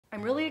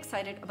I'm really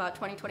excited about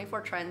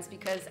 2024 trends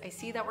because I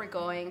see that we're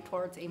going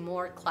towards a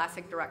more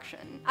classic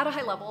direction. At a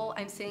high level,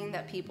 I'm seeing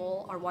that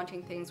people are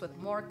wanting things with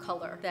more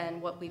color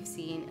than what we've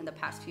seen in the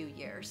past few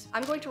years.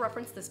 I'm going to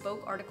reference this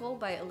Vogue article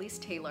by Elise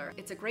Taylor.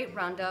 It's a great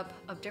roundup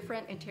of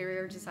different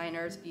interior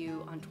designers'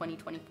 view on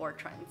 2024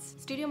 trends.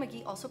 Studio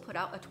McGee also put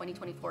out a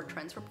 2024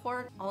 trends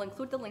report. I'll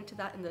include the link to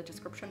that in the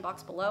description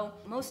box below.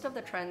 Most of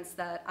the trends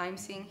that I'm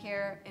seeing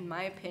here, in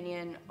my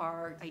opinion,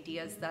 are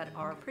ideas that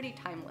are pretty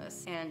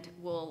timeless and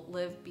will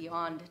live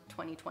beyond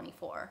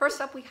 2024. First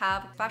up, we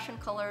have fashion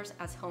colors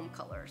as home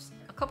colors.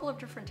 A couple of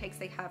different takes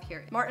they have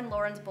here. Martin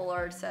Lawrence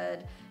Bullard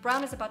said,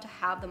 "Brown is about to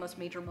have the most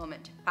major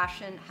moment.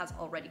 Fashion has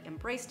already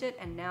embraced it,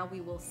 and now we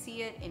will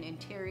see it in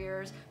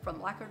interiors,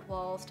 from lacquered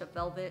walls to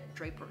velvet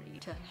drapery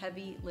to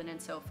heavy linen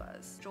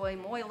sofas." Joy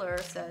Moyler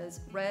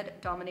says,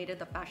 "Red dominated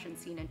the fashion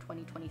scene in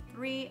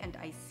 2023, and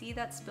I see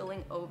that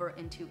spilling over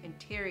into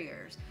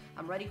interiors.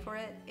 I'm ready for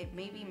it. It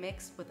may be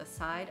mixed with a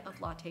side of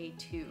latte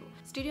too."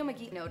 Studio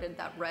McGee noted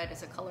that red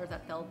is a color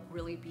that they'll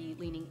really be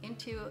leaning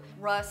into.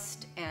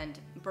 Rust and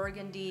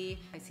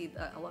burgundy, I see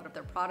that a lot of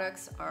their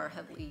products are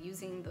heavily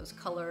using those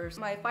colors.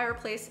 My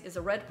fireplace is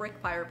a red brick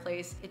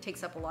fireplace. It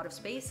takes up a lot of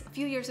space. A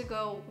few years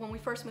ago, when we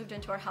first moved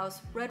into our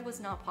house, red was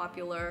not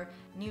popular.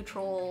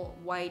 Neutral,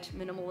 white,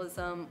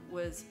 minimalism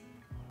was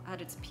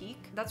at its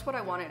peak. That's what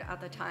I wanted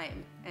at the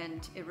time,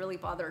 and it really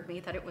bothered me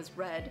that it was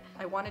red.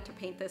 I wanted to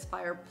paint this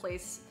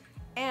fireplace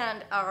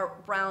and our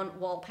brown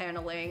wall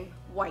paneling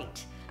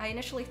white. I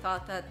initially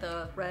thought that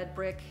the red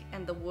brick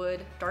and the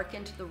wood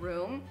darkened the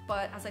room,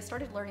 but as I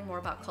started learning more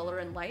about color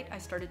and light, I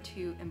started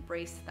to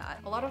embrace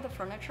that. A lot of the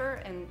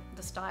furniture and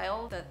the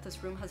style that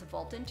this room has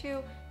evolved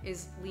into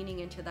is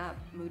leaning into that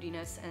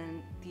moodiness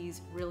and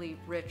these really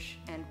rich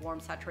and warm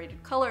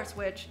saturated colors,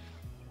 which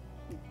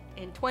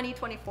in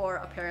 2024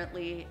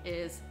 apparently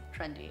is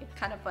trendy.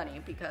 Kind of funny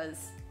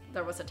because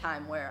there was a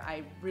time where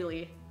I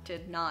really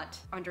did not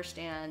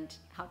understand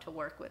how to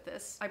work with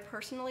this. I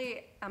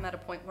personally am at a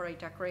point where I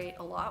decorate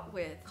a lot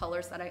with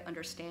colors that I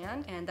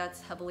understand, and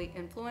that's heavily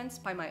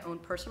influenced by my own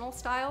personal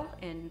style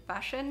in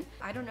fashion.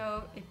 I don't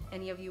know if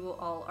any of you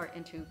all are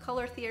into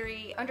color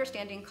theory.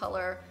 Understanding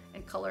color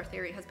and color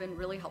theory has been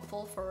really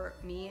helpful for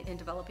me in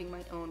developing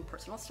my own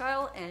personal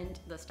style and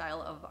the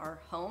style of our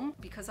home.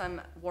 Because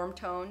I'm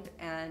warm-toned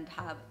and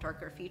have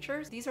darker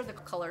features, these are the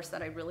colors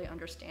that I really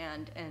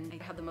understand and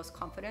I have the most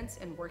confidence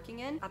in working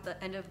in. At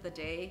the end of the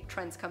day,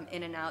 trends come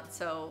in and out,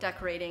 so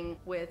decorating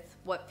with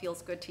what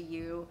feels good to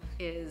you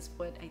is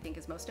what I think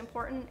is most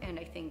important. And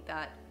I think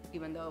that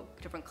even though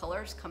different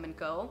colors come and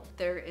go,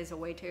 there is a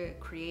way to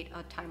create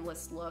a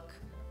timeless look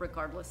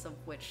regardless of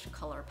which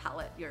color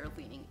palette you're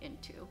leaning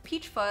into.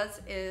 Peach Fuzz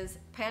is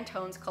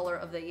Pantone's color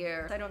of the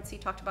year. I don't see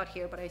talked about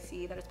here, but I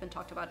see that it's been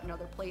talked about in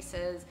other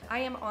places. I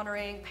am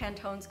honoring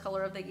Pantone's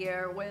color of the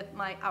year with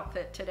my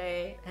outfit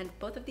today, and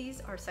both of these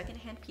are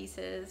secondhand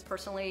pieces.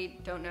 Personally,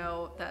 don't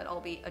know that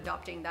I'll be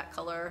adopting that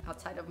color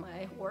outside of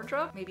my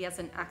wardrobe, maybe as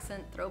an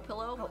accent throw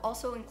pillow. I'll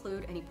also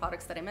include any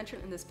products that I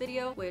mentioned in this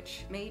video,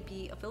 which may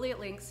be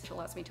affiliate links, which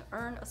allows me to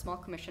earn a small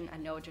commission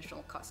at no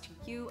additional cost to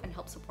you and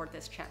help support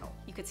this channel.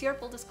 You can see our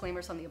full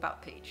disclaimers on the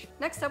About page.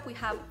 Next up, we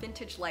have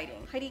vintage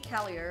lighting. Heidi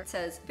Callier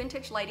says,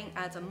 "Vintage lighting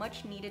adds a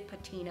much needed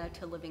patina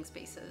to living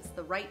spaces.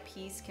 The right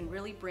piece can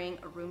really bring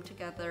a room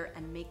together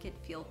and make it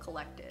feel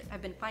collected.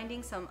 I've been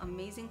finding some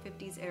amazing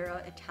 50s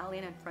era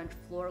Italian and French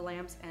floor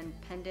lamps and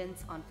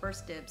pendants on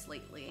First Dibs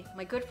lately.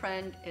 My good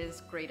friend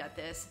is great at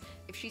this.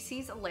 If she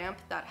sees a lamp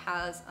that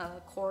has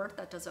a cord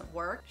that doesn't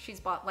work, she's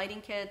bought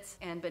lighting kits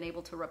and been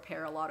able to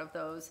repair a lot of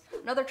those."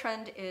 Another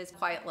trend is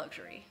quiet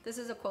luxury. This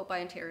is a quote by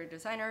interior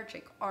designer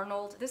Jake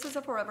Arnold. "This is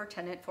a forever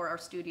tenet for our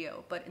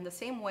studio, but in the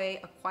same way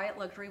a quiet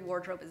luxury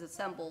wardrobe is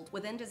assembled,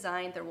 within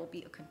design there will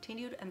be a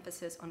continued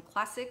emphasis on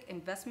classic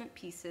investment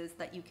pieces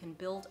that you can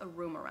build a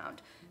room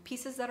around.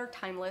 Pieces that are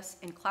timeless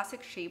in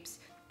classic shapes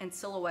and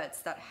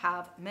silhouettes that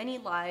have many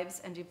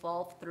lives and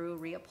evolve through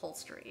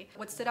reupholstery."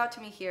 What stood out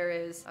to me here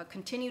is a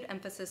continued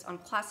emphasis on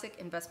classic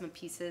investment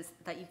pieces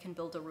that you can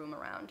build a room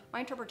around. My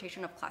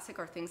interpretation of classic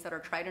are things that are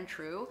tried and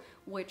true,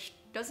 which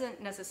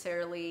doesn't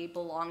necessarily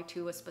belong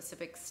to a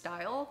specific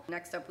style.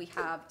 Next up, we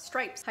have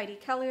stripes. Heidi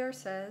Callier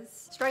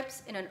says,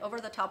 "Stripes in an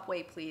over-the-top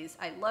way, please.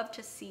 I love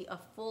to see a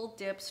full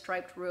dip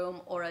striped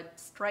room or a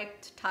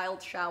striped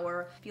tiled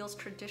shower. Feels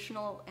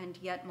traditional and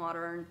yet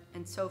modern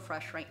and so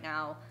fresh right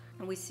now."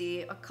 And we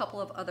see a couple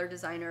of other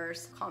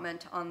designers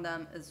comment on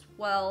them as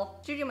well.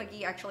 Studio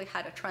McGee actually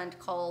had a trend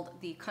called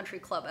the country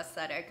club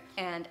aesthetic,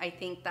 and I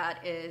think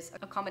that is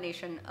a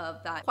combination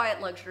of that quiet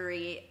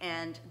luxury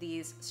and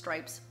these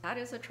stripes. That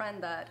is a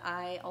trend that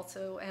I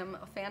also am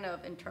a fan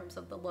of in terms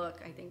of the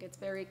look. I think it's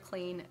very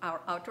clean.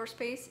 Our outdoor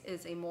space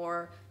is a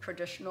more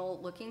traditional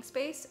looking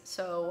space,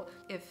 so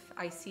if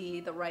I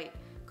see the right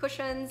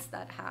cushions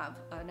that have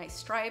a nice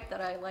stripe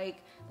that I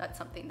like. That's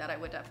something that I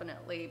would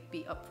definitely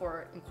be up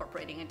for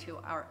incorporating into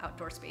our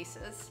outdoor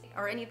spaces.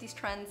 Are any of these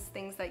trends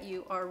things that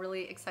you are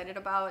really excited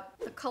about?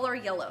 The color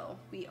yellow.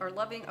 We are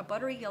loving a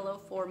buttery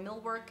yellow for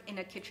millwork in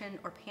a kitchen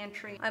or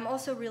pantry. I'm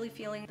also really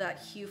feeling that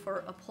hue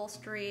for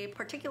upholstery,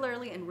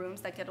 particularly in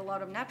rooms that get a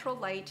lot of natural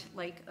light,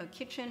 like a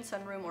kitchen,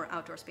 sunroom, or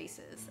outdoor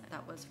spaces.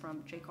 That was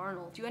from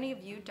Arnold. Do any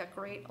of you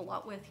decorate a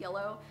lot with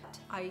yellow?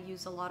 I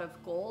use a lot of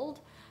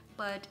gold.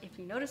 But if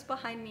you notice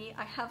behind me,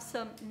 I have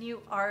some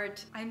new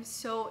art. I'm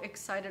so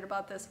excited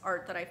about this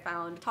art that I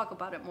found. Talk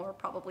about it more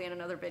probably in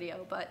another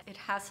video, but it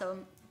has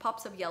some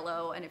pops of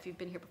yellow, and if you've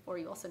been here before,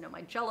 you also know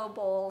my Jello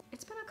bowl.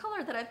 It's been a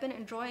color that I've been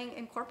enjoying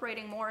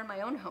incorporating more in my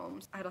own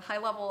homes. At a high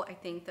level, I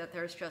think that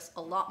there's just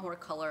a lot more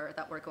color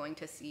that we're going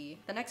to see.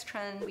 The next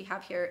trend we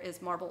have here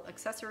is marble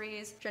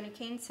accessories. Jenny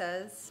Kane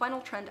says,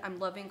 final trend I'm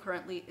loving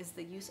currently is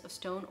the use of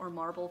stone or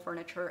marble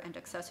furniture and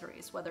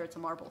accessories, whether it's a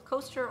marble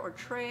coaster or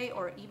tray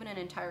or even an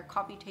entire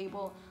coffee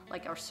table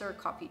like our Sir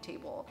coffee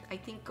table. I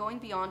think going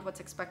beyond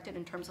what's expected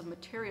in terms of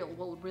material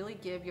will really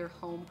give your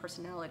home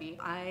personality.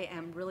 I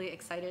am really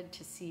excited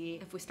to see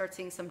if we start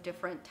seeing some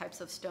different types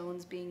of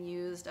stones being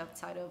used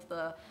outside of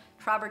the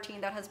travertine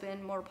that has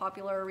been more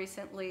popular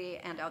recently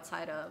and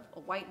outside of a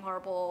white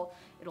marble.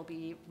 It'll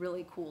be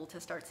really cool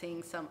to start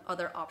seeing some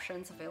other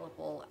options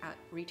available at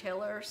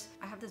retailers.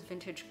 I have this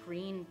vintage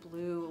green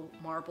blue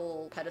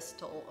marble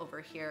pedestal over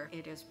here.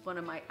 It is one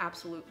of my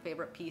absolute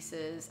favorite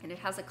pieces, and it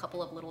has a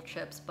couple of little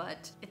chips,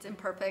 but it's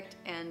imperfect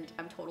and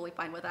I'm totally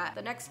fine with that.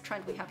 The next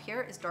trend we have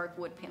here is dark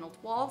wood paneled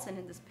walls, and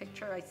in this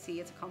picture I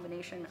see it's a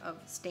combination of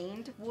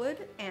stained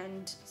wood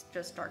and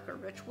just darker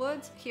rich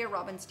woods. Here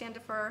Robin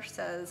Standifer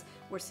says,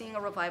 we're seeing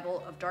a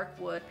revival of dark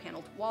wood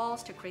paneled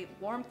walls to create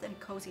warmth and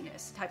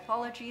coziness,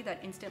 typology that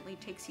instantly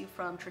takes you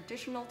from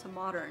traditional to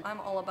modern.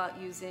 I'm all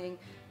about using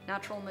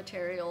natural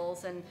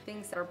materials and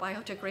things that are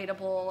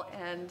biodegradable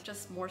and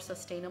just more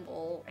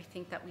sustainable. I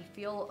think that we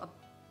feel a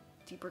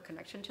deeper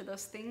connection to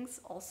those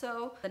things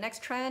also. The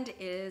next trend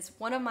is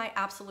one of my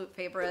absolute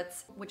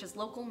favorites, which is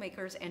local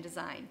makers and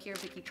design. Here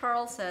Vicky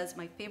Charles says,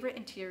 my favorite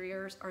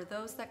interiors are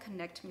those that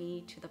connect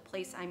me to the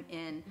place I'm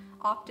in.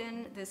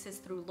 Often this is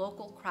through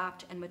local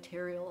craft and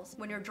materials.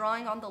 When you're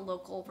drawing on the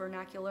local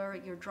vernacular,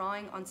 you're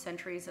drawing on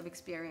centuries of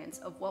experience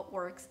of what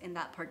works in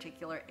that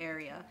particular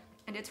area,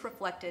 and it's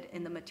reflected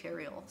in the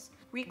materials.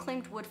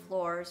 Reclaimed wood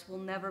floors will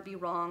never be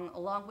wrong,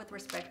 along with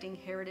respecting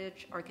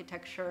heritage,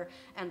 architecture,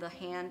 and the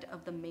hand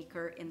of the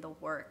maker in the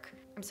work.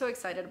 I'm so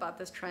excited about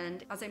this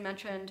trend. As I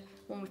mentioned,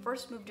 when we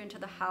first moved into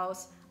the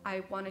house,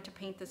 I wanted to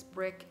paint this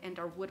brick and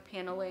our wood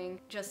paneling,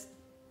 just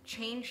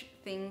change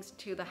things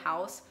to the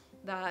house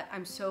that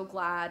I'm so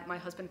glad my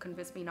husband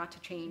convinced me not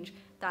to change,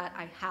 that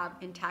I have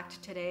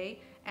intact today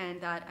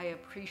and that I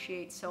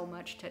appreciate so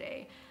much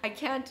today. I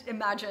can't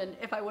imagine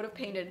if I would have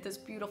painted this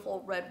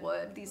beautiful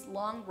redwood, these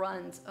long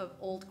runs of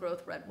old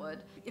growth redwood.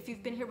 If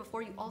you've been here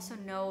before, you also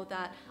know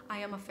that I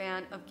am a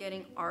fan of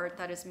getting art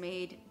that is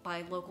made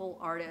by local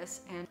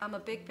artists, and I'm a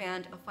big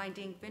fan of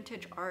finding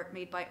vintage art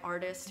made by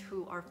artists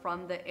who are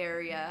from the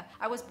area.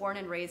 I was born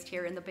and raised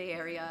here in the Bay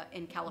Area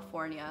in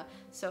California,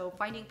 so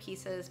finding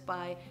pieces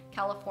by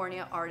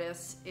California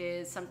artists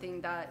is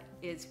something that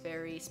is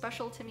very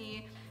special to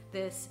me.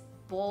 This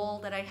bowl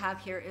that I have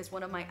here is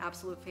one of my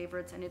absolute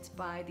favorites, and it's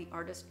by the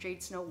artist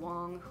Jade Snow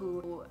Wong,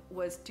 who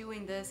was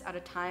doing this at a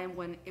time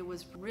when it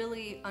was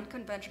really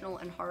unconventional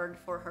and hard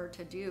for her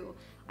to do.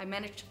 I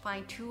managed to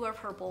find 2 of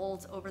her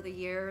bowls over the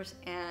years,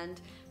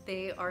 and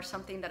they are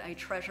something that I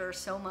treasure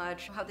so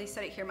much. How they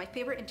said it here, my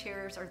favorite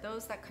interiors are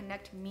those that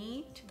connect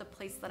me to the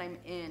place that I'm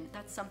in.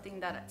 That's something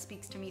that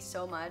speaks to me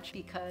so much,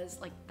 because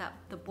like that,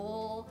 the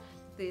bowl,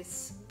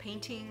 this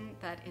painting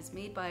that is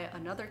made by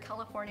another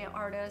California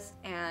artist,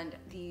 and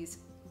these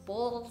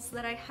bowls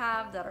that I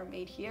have that are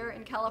made here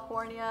in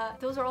California,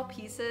 those are all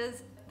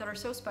pieces that are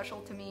so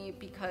special to me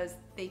because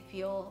they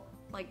feel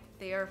like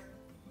they're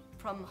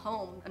from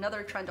home.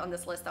 Another trend on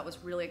this list that was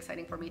really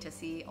exciting for me to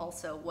see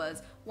also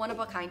was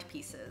one-of-a-kind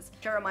pieces.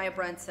 Jeremiah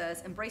Brent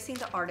says, embracing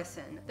the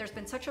artisan. There's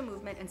been such a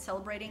movement in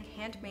celebrating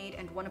handmade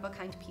and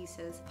one-of-a-kind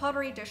pieces.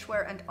 Pottery,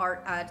 dishware, and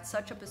art add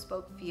such a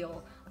bespoke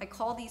feel. I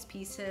call these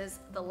pieces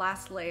the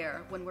last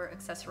layer when we're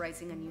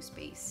accessorizing a new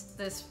space.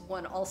 This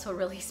one also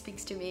really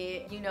speaks to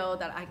me. You know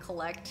that I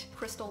collect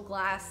crystal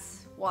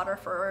glass,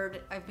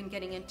 Waterford. I've been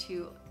getting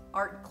into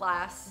art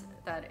glass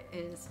that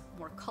is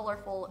more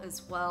colorful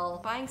as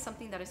well. Buying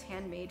something that is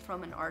handmade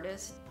from an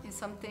artist is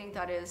something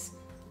that is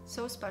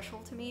so special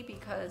to me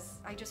because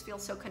I just feel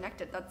so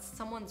connected. That's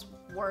someone's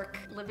work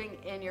living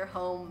in your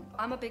home.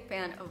 I'm a big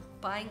fan of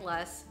buying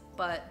less,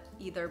 but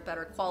either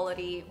better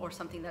quality or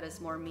something that is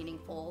more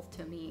meaningful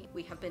to me.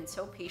 We have been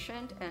so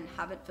patient and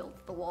haven't filled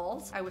the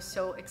walls. I was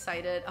so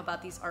excited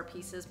about these art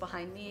pieces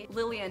behind me.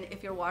 Lillian,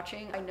 if you're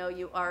watching, I know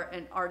you are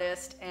an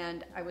artist,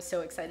 and I was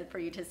so excited for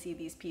you to see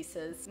these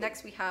pieces.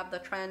 Next, we have the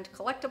trend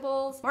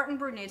collectibles. Martin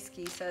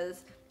Brunitsky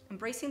says,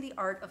 Embracing the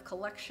art of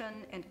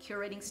collection and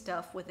curating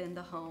stuff within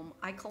the home.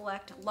 I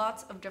collect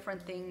lots of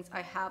different things.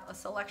 I have a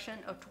selection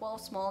of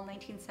 12 small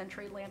 19th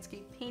century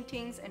landscape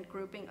paintings and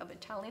grouping of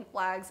Italian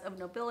flags of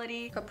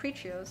nobility,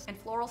 capriccios, and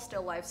floral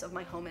still lifes of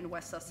my home in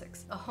West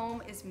Sussex. A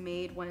home is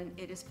made when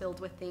it is filled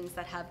with things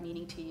that have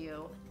meaning to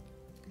you.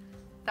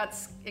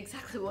 That's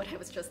exactly what I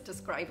was just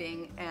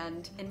describing,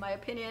 and in my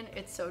opinion,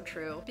 it's so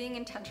true. Being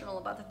intentional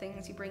about the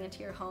things you bring into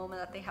your home and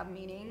that they have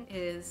meaning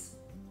is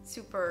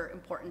super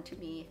important to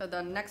me. So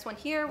the next one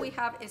here we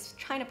have is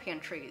China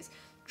pantries.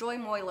 Joy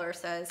Moyler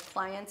says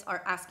clients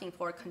are asking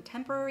for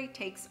contemporary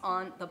takes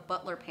on the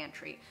butler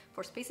pantry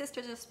for spaces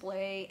to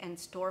display and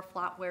store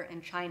flatware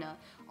and china,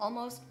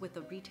 almost with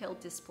the retail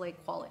display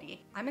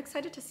quality. I'm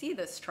excited to see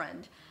this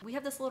trend. We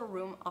have this little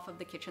room off of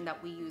the kitchen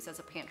that we use as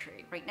a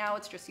pantry. Right now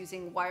it's just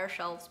using wire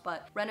shelves,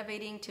 but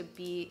renovating to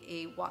be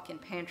a walk-in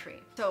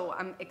pantry. So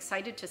I'm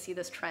excited to see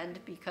this trend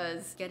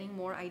because getting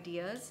more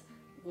ideas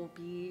will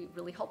be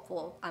really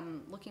helpful.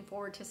 I'm looking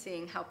forward to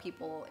seeing how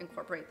people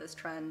incorporate this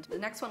trend. The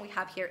next one we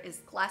have here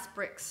is glass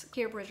bricks.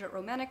 Here Bridget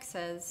Romanek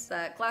says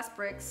that glass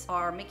bricks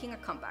are making a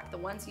comeback. The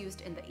ones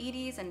used in the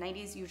 80s and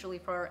 90s usually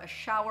for a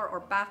shower or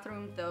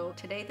bathroom, though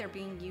today they're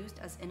being used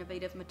as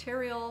innovative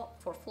material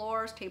for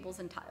floors, tables,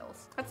 and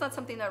tiles. That's not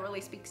something that really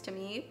speaks to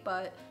me,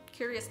 but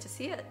curious to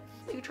see it.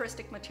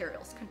 Futuristic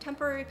materials.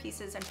 Contemporary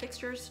pieces and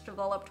fixtures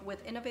developed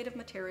with innovative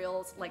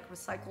materials like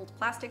recycled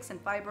plastics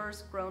and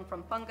fibers grown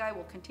from fungi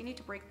will continue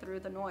to break through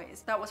the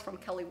noise. That was from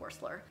Kelly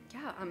Worsler.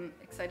 Yeah, I'm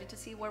excited to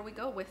see where we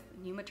go with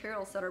new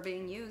materials that are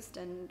being used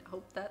and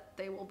hope that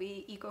they will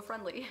be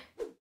eco-friendly.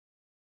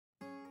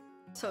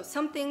 So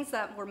some things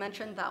that were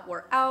mentioned that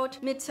were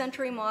out: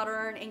 mid-century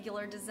modern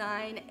angular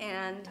design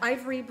and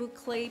ivory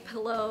boucle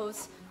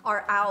pillows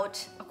are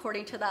out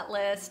according to that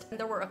list. And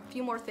there were a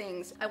few more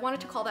things. I wanted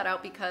to call that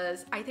out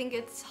because I think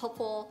it's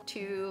helpful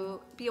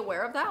to be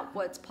aware of that,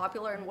 what's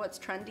popular and what's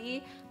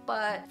trendy,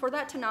 but for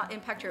that to not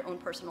impact your own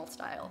personal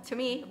style. To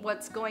me,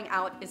 what's going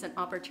out is an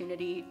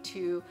opportunity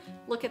to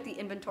look at the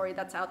inventory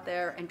that's out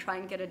there and try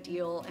and get a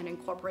deal and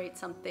incorporate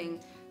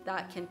something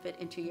that can fit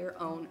into your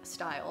own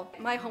style.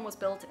 My home was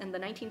built in the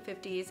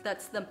 1950s.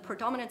 That's the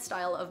predominant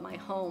style of my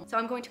home. So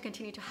I'm going to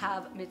continue to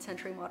have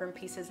mid-century modern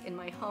pieces in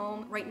my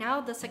home. Right now,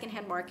 the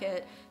secondhand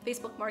market,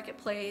 Facebook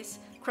Marketplace,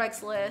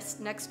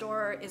 Craigslist,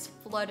 Nextdoor is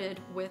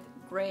flooded with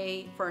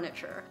gray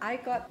furniture. I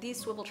got these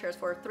swivel chairs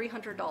for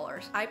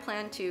 $300. I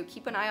plan to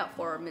keep an eye out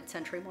for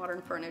mid-century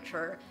modern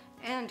furniture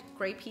and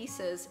gray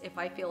pieces if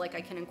I feel like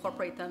I can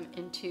incorporate them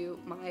into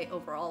my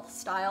overall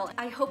style.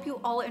 I hope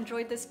you all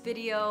enjoyed this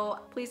video.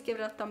 Please give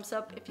it a thumbs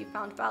up if you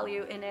found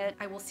value in it.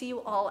 I will see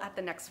you all at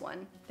the next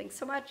one. Thanks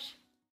so much.